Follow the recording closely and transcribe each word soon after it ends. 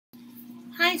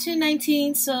Hi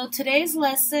 219, so today's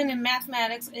lesson in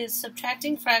mathematics is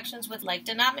subtracting fractions with like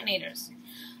denominators.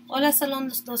 Hola Salón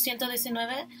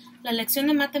 219, la lección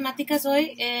de matemáticas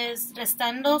hoy es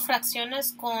restando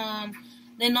fracciones con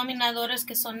denominadores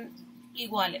que son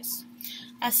iguales.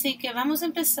 Así que vamos a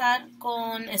empezar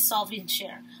con a solve and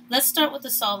share. Let's start with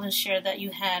the solve and share that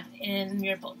you had in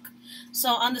your book.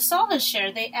 So on the solve and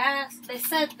share, they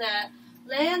said that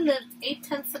Leah lived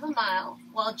 8/10 of a mile,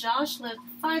 while Josh lived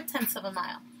 5/10 of a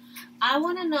mile. I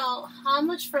want to know how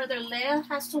much further Leah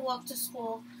has to walk to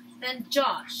school than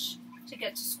Josh to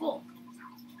get to school.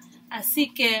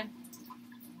 Así que,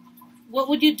 what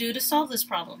would you do to solve this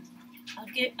problem?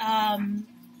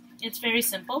 It's very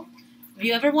simple. If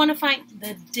you ever want to find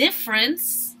the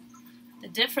difference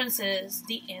is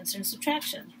the answer in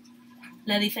subtraction.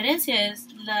 La diferencia es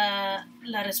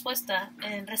la respuesta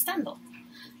en restando.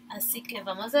 Así que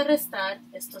vamos a restar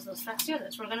estas dos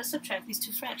fracciones. We're going to subtract these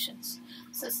two fractions.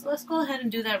 So let's go ahead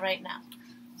and do that right now.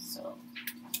 So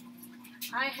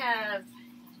I have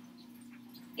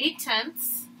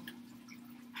 8/10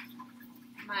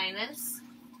 minus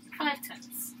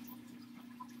 5/10.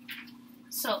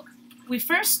 So we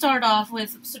first start off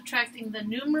with subtracting the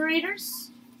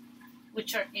numerators,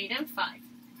 which are 8 and 5.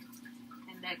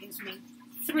 And that gives me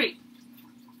 3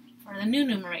 for the new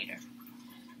numerator.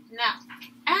 Now,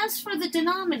 as for the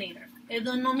denominator, el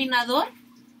denominador,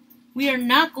 we are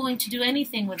not going to do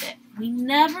anything with it. We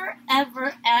never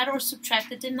ever add or subtract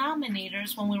the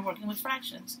denominators when we're working with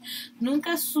fractions.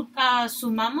 Nunca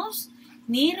sumamos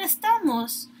ni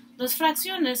restamos dos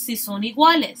fracciones si son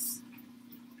iguales.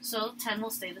 So 10 will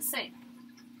stay the same.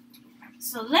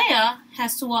 So Leah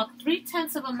has to walk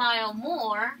 3/10 of a mile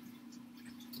more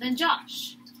than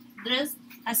Josh.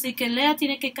 Así que Leah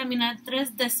tiene que caminar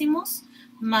 3 décimos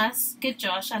más que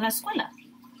Josh a la escuela.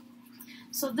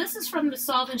 So this is from the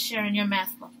solve and share in your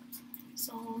math book.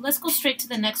 So let's go straight to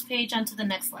the next page, onto the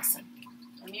next lesson.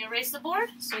 Let me erase the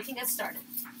board so we can get started.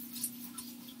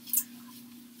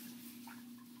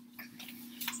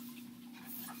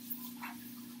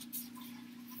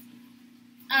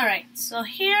 Alright, so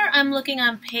here I'm looking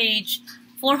on page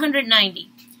 490.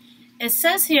 It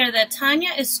says here that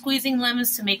Tanya is squeezing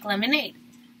lemons to make lemonade.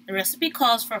 The recipe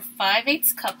calls for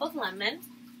 5/8 cup of lemon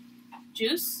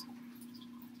juice,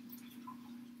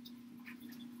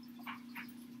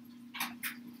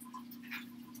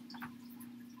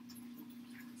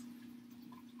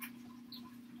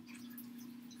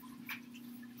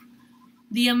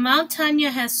 the amount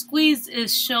Tanya has squeezed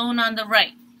is shown on the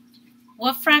right.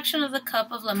 What fraction of the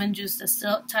cup of lemon juice does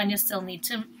Tanya still need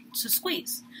to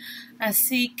squeeze?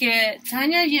 Así que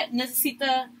Tanya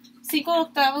necesita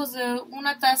 5/8 de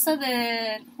una taza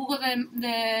de jugo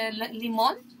de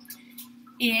limón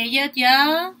y ella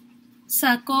ya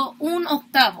sacó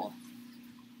 1/8.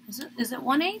 Is it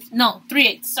 1/8? No,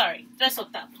 3/8. Sorry,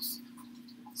 3/8.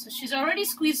 So she's already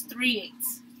squeezed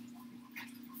 3/8.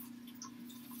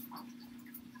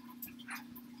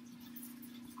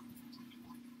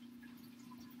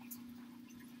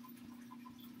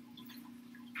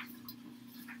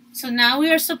 So now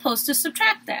we are supposed to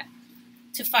subtract that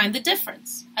to find the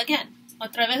difference. Again,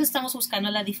 otra vez estamos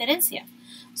buscando la diferencia.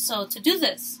 So to do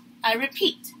this, I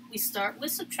repeat, we start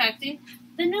with subtracting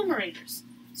the numerators.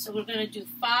 So we're going to do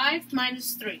 5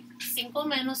 minus 3, 5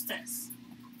 menos 3.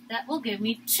 That will give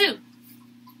me 2.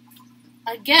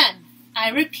 Again, I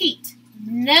repeat,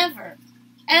 never,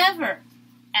 ever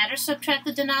add or subtract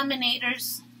the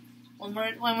denominators when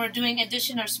we're doing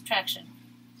addition or subtraction.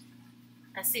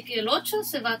 Así que el 8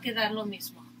 se va a quedar lo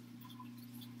mismo.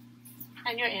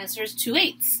 And your answer is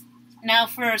 2/8. Now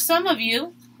for some of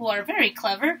you who are very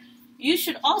clever, you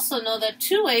should also know that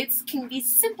 2/8 can be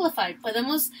simplified.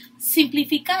 Podemos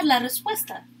simplificar la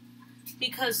respuesta.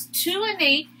 Because 2 and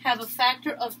 8 have a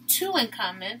factor of 2 in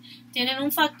common, tienen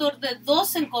un factor de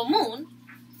 2 en común,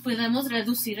 podemos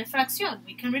reducir la fracción.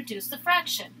 We can reduce the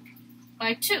fraction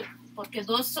by 2. Porque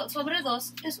 2 sobre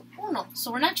 2 is 1.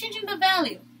 So we're not changing the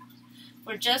value.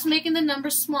 We're just making the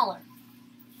numbers smaller.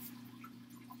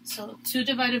 So 2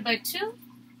 divided by 2,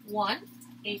 1.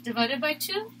 8 divided by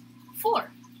 2,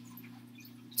 4.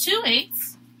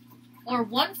 2/8 or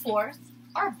 1/4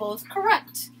 are both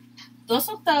correct.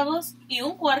 2/8 y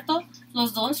 1/4,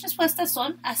 los dos respuestas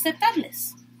son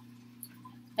aceptables.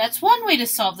 That's one way to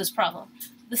solve this problem.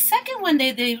 The second one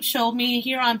they showed me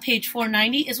here on page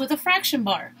 490 is with a fraction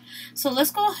bar. So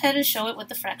let's go ahead and show it with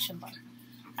the fraction bar.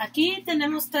 Aquí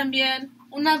tenemos también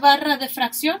una barra de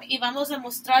fracción y vamos a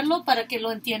mostrarlo para que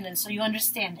lo entiendan, so you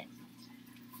understand it.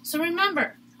 So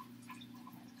remember,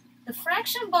 the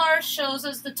fraction bar shows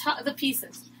us the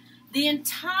pieces. the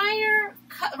entire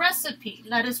recipe,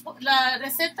 la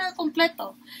receta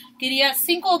completo, quería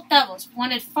 5 octavos,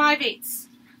 wanted 5/8.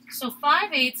 So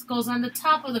 5/8 goes on the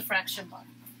top of the fraction bar.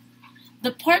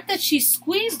 The part that she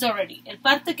squeezed already, el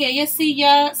parte que ella sí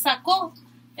ya sacó,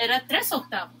 era 3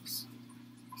 octavos.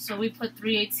 So we put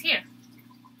 3/8 here.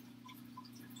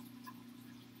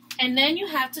 And then you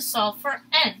have to solve for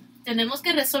n. Tenemos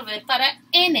que resolver para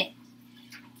n.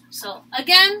 So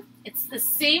again, it's the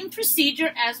same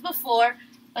procedure as before,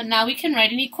 but now we can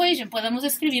write an equation. Podemos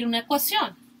escribir una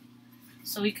ecuación.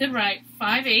 So we could write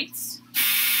 5/8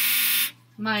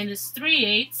 minus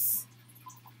 3/8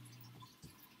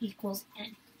 equals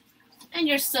n. And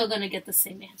you're still going to get the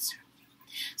same answer.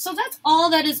 So that's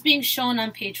all that is being shown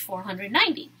on page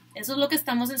 490. Eso es lo que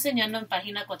estamos enseñando en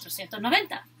página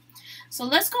 490. So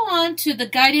let's go on to the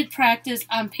guided practice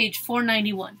on page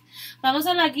 491. Vamos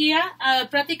a la guía,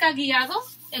 práctica guiado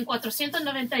en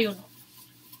 491.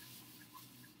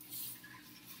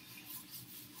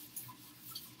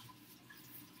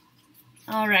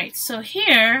 All right, so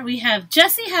here we have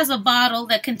Jesse has a bottle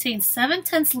that contains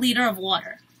 7/10 liter of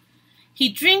water. He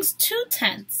drinks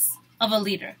 2/10 of a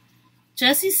liter.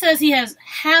 Jesse says he has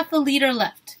half a liter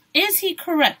left. Is he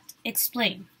correct?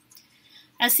 Explain.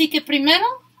 Así que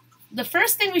primero, the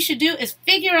first thing we should do is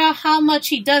figure out how much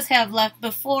he does have left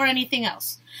before anything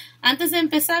else. Antes de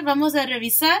empezar, vamos a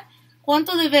revisar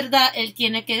cuánto de verdad él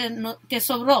tiene que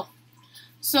sobró.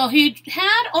 So he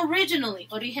had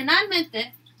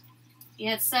originalmente, he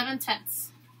had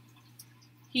 7/10.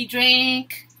 He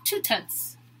drank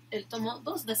 2/10. Él tomó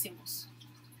 2 décimos.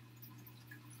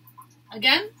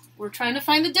 Again, we're trying to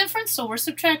find the difference, so we're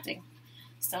subtracting.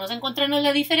 Estamos encontrando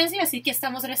la diferencia, así que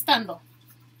estamos restando.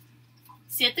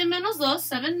 7 menos 2,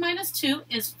 7 minus 2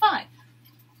 is 5.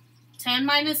 10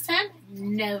 minus 10,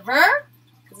 never,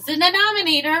 because it's a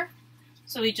denominator,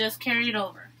 so we just carry it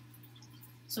over.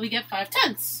 So we get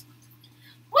 5/10.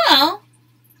 Well,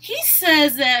 he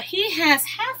says that he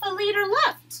has half a liter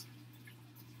left.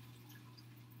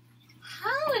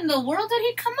 How in the world did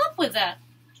he come up with that?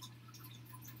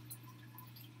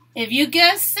 If you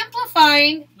guess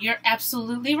simplifying, you're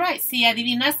absolutely right. Si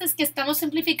adivinaste que estamos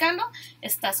simplificando,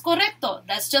 estás correcto.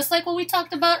 That's just like what we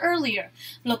talked about earlier.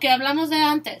 Lo que hablamos de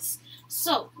antes.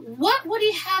 So, what would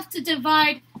he have to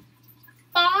divide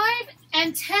 5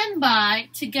 and 10 by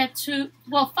to get to,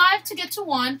 well, 5 to get to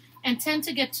 1 and 10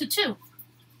 to get to 2?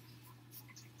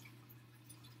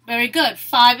 Very good.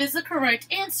 5 is the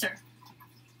correct answer.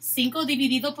 5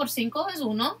 dividido por 5 es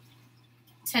 1.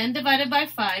 10 divided by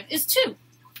 5 is 2.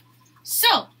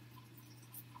 So,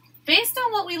 based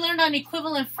on what we learned on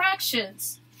equivalent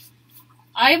fractions,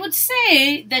 I would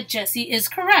say that Jesse is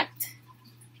correct.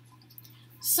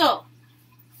 So,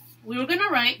 we were going to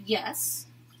write, yes,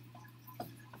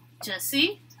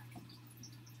 Jesse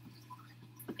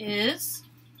is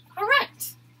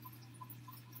correct.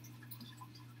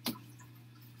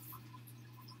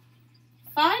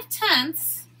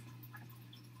 5/10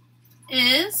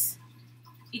 is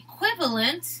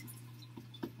equivalent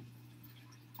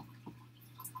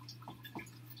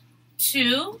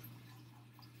to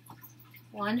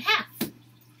 1/2.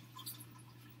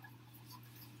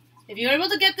 If you were able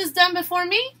to get this done before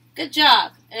me, good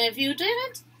job. And if you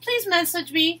didn't, please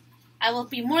message me. I will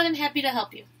be more than happy to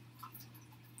help you.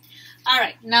 All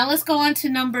right, now let's go on to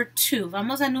number 2.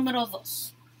 Vamos a número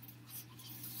 2.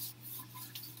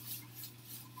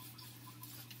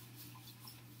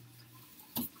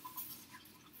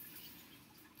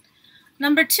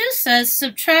 Number 2 says,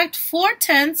 subtract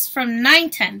 4/10 from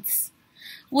 9/10.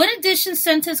 What addition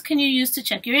sentence can you use to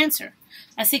check your answer?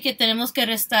 Así que tenemos que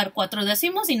restar 4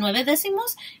 décimos y 9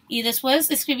 décimos y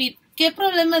después escribir qué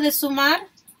problema de sumar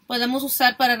podemos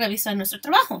usar para revisar nuestro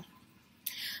trabajo.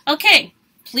 Okay,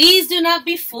 please do not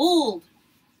be fooled.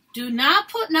 Do not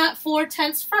put not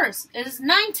 4/10 first. It is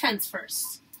 9/10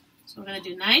 first. So we're going to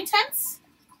do 9/10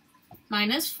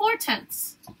 minus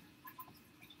 4/10.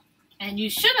 And you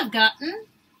should have gotten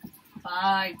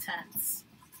 5/10.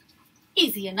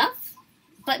 Easy enough.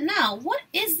 But now, what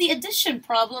is the addition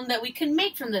problem that we can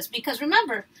make from this? Because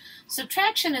remember,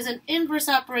 subtraction is an inverse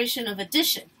operation of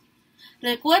addition.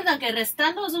 Recuerda que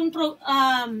restando es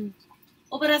una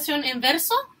operación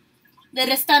inverso de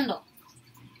restando.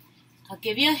 I'll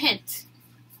give you a hint.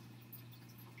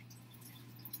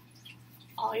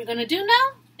 All you're going to do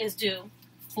now is do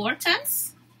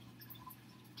 4/10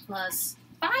 plus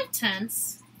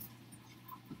 5/10,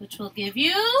 which will give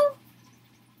you,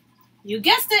 you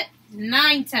guessed it,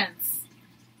 9/10.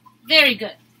 Very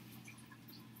good.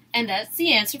 And that's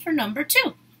the answer for number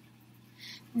 2.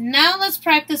 Now let's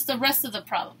practice the rest of the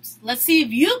problems. Let's see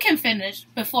if you can finish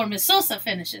before Ms. Sosa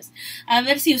finishes. A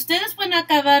ver si ustedes pueden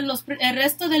acabar el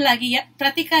resto de la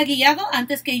práctica guiado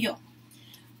antes que yo.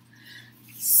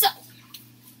 So,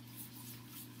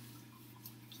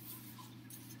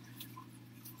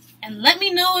 and let me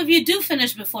know if you do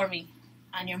finish before me.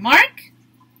 On your mark,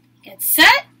 get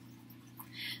set,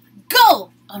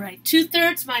 go! All right,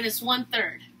 2/3 minus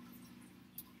 1/3.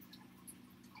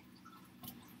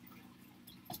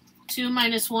 2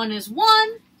 minus 1 is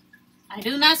 1. I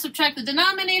do not subtract the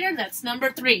denominator. That's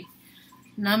number 3.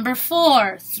 Number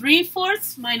 4,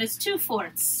 3/4 minus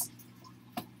 2/4.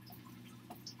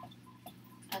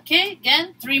 Okay,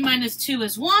 again, 3 minus 2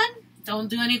 is 1. Don't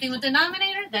do anything with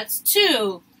denominator. That's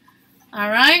 2. All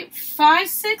right,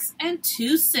 5/6 and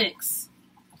 2/6.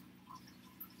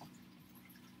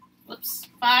 Whoops.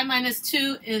 5 minus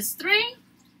 2 is 3.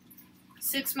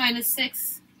 6 minus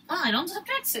 6. Oh, I don't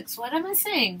subtract 6. What am I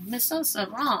saying? Ms. Sosa,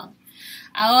 wrong.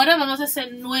 Ahora vamos a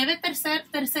hacer 9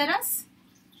 terceras.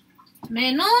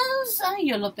 Menos... Ay,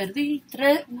 yo lo perdí.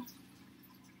 3.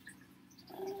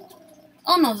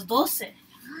 Oh, no, 12.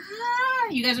 Ah,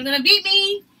 you guys are going to beat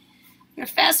me. You're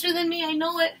faster than me. I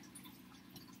know it.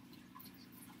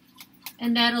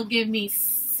 And that'll give me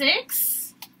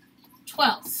 6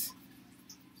 12ths.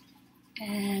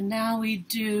 And now we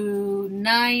do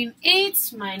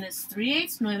 9/8 minus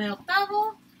 3/8, 9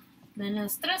 octavos,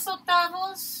 menos 3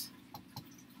 octavos,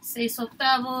 6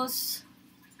 octavos,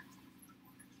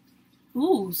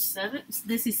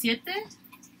 17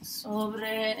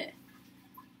 sobre,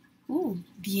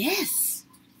 10.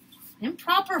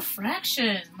 Improper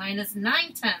fraction, minus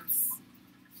 9/10.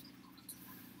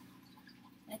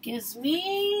 That gives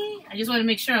me, I just want to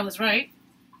make sure I was right,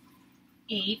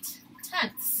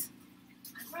 8/10.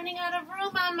 Running out of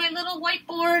room on my little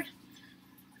whiteboard.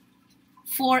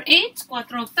 4/8, 4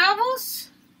 octavos,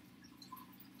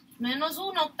 menos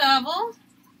 1 octavo.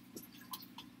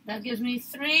 That gives me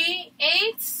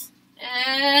 3/8.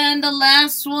 And the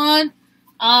last one,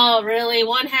 oh really,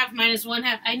 1/2 minus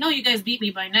 1/2. I know you guys beat me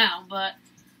by now, but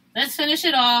let's finish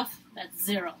it off. That's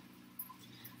 0.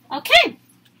 Okay,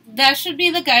 that should be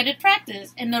the guided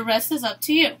practice, and the rest is up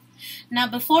to you. Now,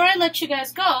 before I let you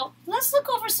guys go, let's look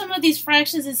over some of these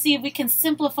fractions and see if we can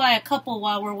simplify a couple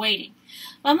while we're waiting.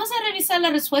 Vamos a revisar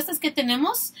las respuestas que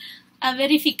tenemos, a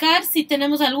verificar si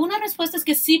tenemos algunas respuestas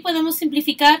que sí podemos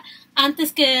simplificar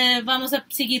antes que vamos a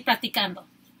seguir practicando.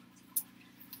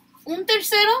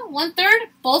 1/3, 1/3,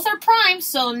 both are prime,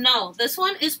 so no, this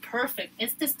one is perfect.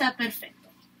 Este está perfecto.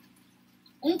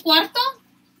 1/4,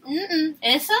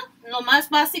 esa, lo más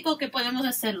básico que podemos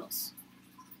hacerlos.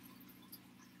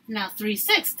 Now,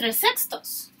 3/6,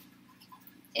 3/6.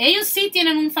 Ellos sí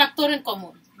tienen un factor en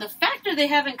común. The factor they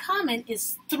have in common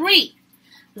is 3.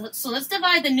 So let's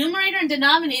divide the numerator and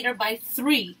denominator by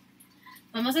 3.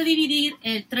 Vamos a dividir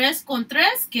el 3 con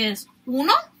 3, que es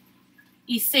 1,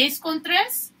 y 6 con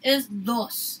 3 is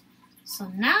 2. So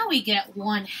now we get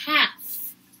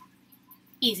 1/2.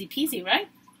 Easy peasy, right?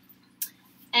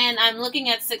 And I'm looking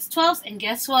at 6/12, and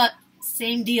guess what?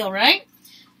 Same deal, right?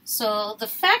 So the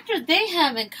factor they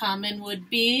have in common would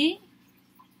be,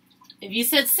 if you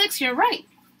said 6, you're right.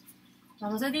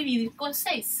 Vamos a dividir con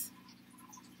 6.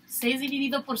 6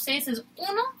 dividido por 6 is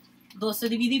 1. 12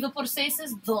 dividido por 6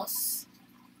 is 2.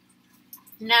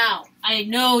 Now, I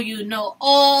know you know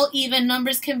all even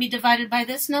numbers can be divided by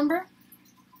this number.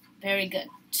 Very good.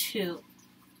 2.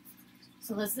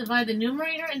 So let's divide the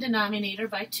numerator and denominator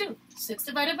by 2. 6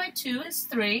 divided by 2 is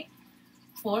 3.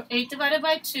 8 divided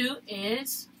by 2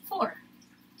 is 4.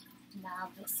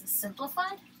 Now this is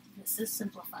simplified. This is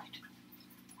simplified.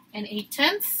 And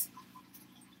 8/10,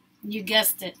 you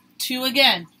guessed it, 2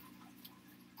 again.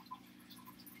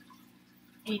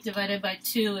 8 divided by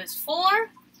 2 is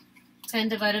 4. 10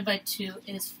 divided by 2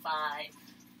 is 5.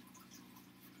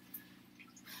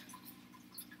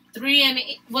 3 and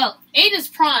 8, well, 8 is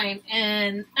prime,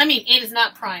 and, 8 is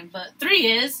not prime, but 3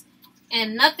 is,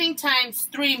 and nothing times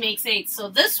 3 makes 8. So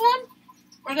this one,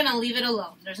 we're going to leave it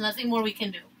alone. There's nothing more we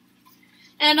can do.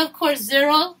 And of course,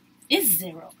 0 is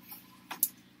 0.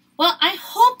 Well, I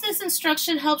hope this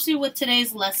instruction helps you with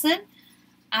today's lesson.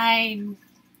 I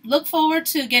look forward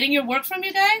to getting your work from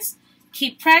you guys.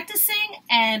 Keep practicing,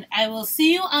 and I will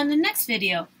see you on the next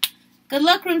video. Good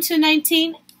luck, Room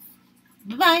 219.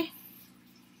 Bye-bye.